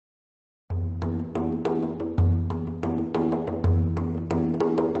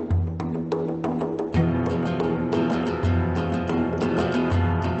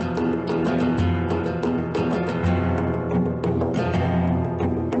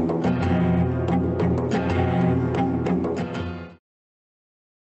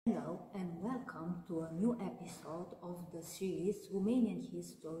to a new episode of the series Romanian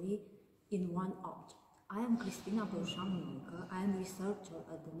History in One Object. I am Cristina Broșan-Minică. I am researcher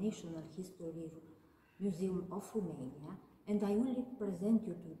at the National History Museum of Romania, and I will present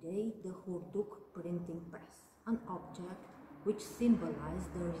you today the Hurduc printing press, an object which symbolized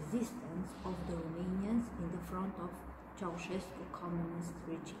the resistance of the Romanians in the front of Ceausescu communist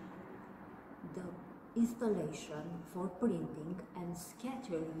regime. The installation for printing and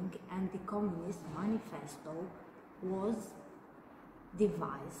scattering anti-communist manifesto was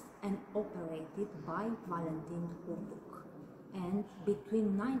devised and operated by Valentin Hurduc, and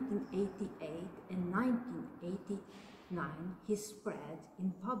between 1988 and 1989 he spread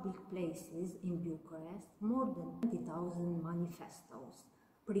in public places in Bucharest more than 20,000 manifestos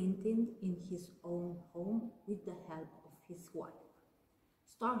printed in his own home with the help of his wife.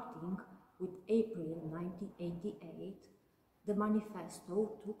 Starting with April 1988, the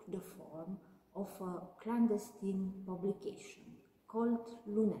manifesto took the form of a clandestine publication called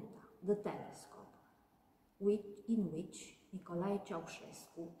Luneta, the telescope, in which Nicolae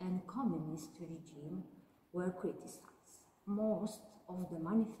Ceausescu and communist regime were criticized. Most of the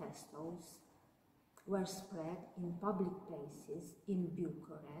manifestos were spread in public places in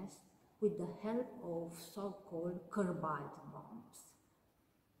Bucharest with the help of so-called carbide bombs.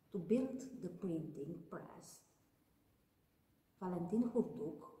 To build the printing press, Valentin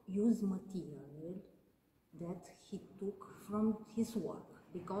Hurduc used material that he took from his work,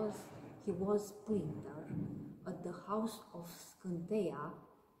 because he was printer at the house of Scânteia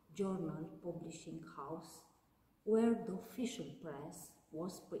journal publishing house, where the official press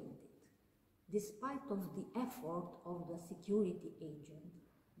was printed. Despite of the effort of the security agent,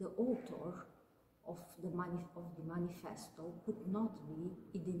 the author of the manifesto could not be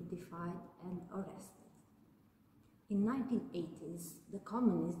identified and arrested. In 1980s, the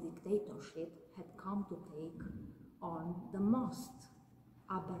communist dictatorship had come to take on the most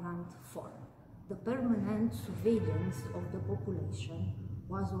aberrant form. The permanent surveillance of the population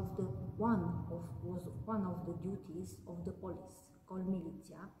was one of the duties of the police, called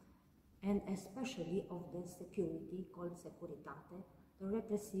militia, and especially of the security, called securitate, the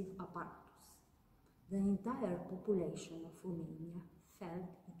repressive apparatus. The entire population of Romania felt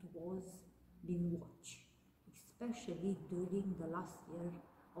it was being watched, especially during the last year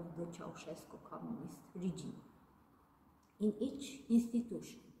of the Ceausescu communist regime. In each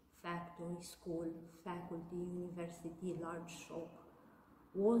institution, factory, school, faculty, university, large shop,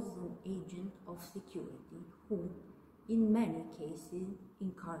 was an agent of security who, in many cases,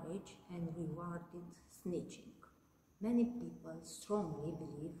 encouraged and rewarded snitching. Many people strongly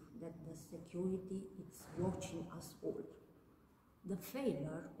believe that the security is watching us all. The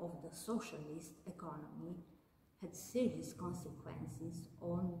failure of the socialist economy had serious consequences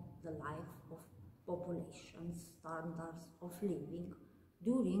on the life of population's standards of living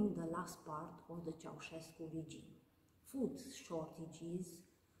during the last part of the Ceausescu regime. Food shortages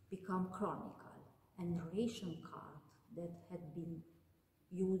became chronic, and ration cards that had been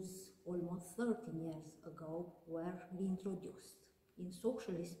used almost 13 years ago were reintroduced. In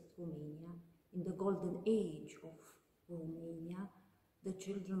socialist Romania, in the golden age of Romania, the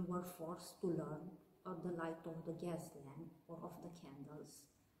children were forced to learn at the light of the gas lamp or of the candles,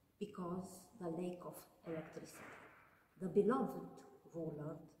 because the lack of electricity. The beloved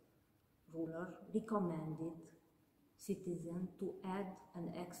ruler recommended citizens to add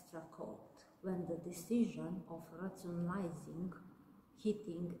an extra coat when the decision of rationalizing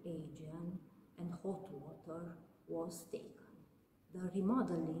heating agent and hot water was taken. The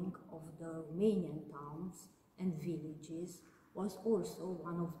remodeling of the Romanian towns and villages was also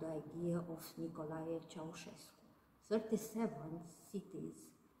one of the ideas of Nicolae Ceausescu. 37 cities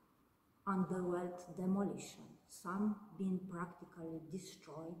underwent demolition, some being practically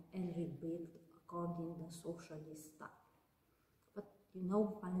destroyed and rebuilt according to the socialist style. But you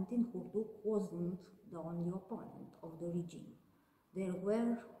know, Valentin Hurduc wasn't the only opponent of the regime. There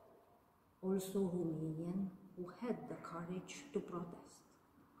were also Romanians who had the courage to protest,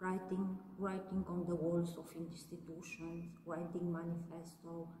 writing on the walls of institutions, writing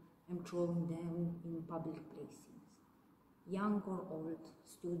manifestos and throwing them in public places. Young or old,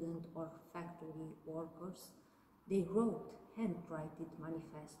 student or factory workers, they wrote handwritten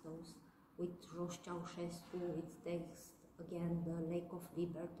manifestos with Ceausescu, with text, again, the lack of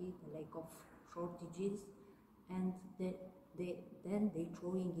liberty, the lack of shortages, and then they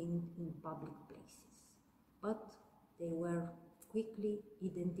throwing in public places. But they were quickly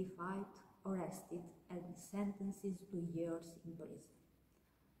identified, arrested, and sentenced to years in prison.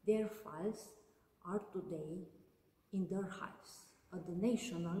 Their files are today in their archives at the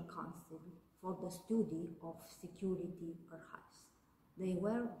National Council for the study of security archives. They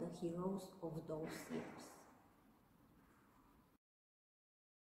were the heroes of those years.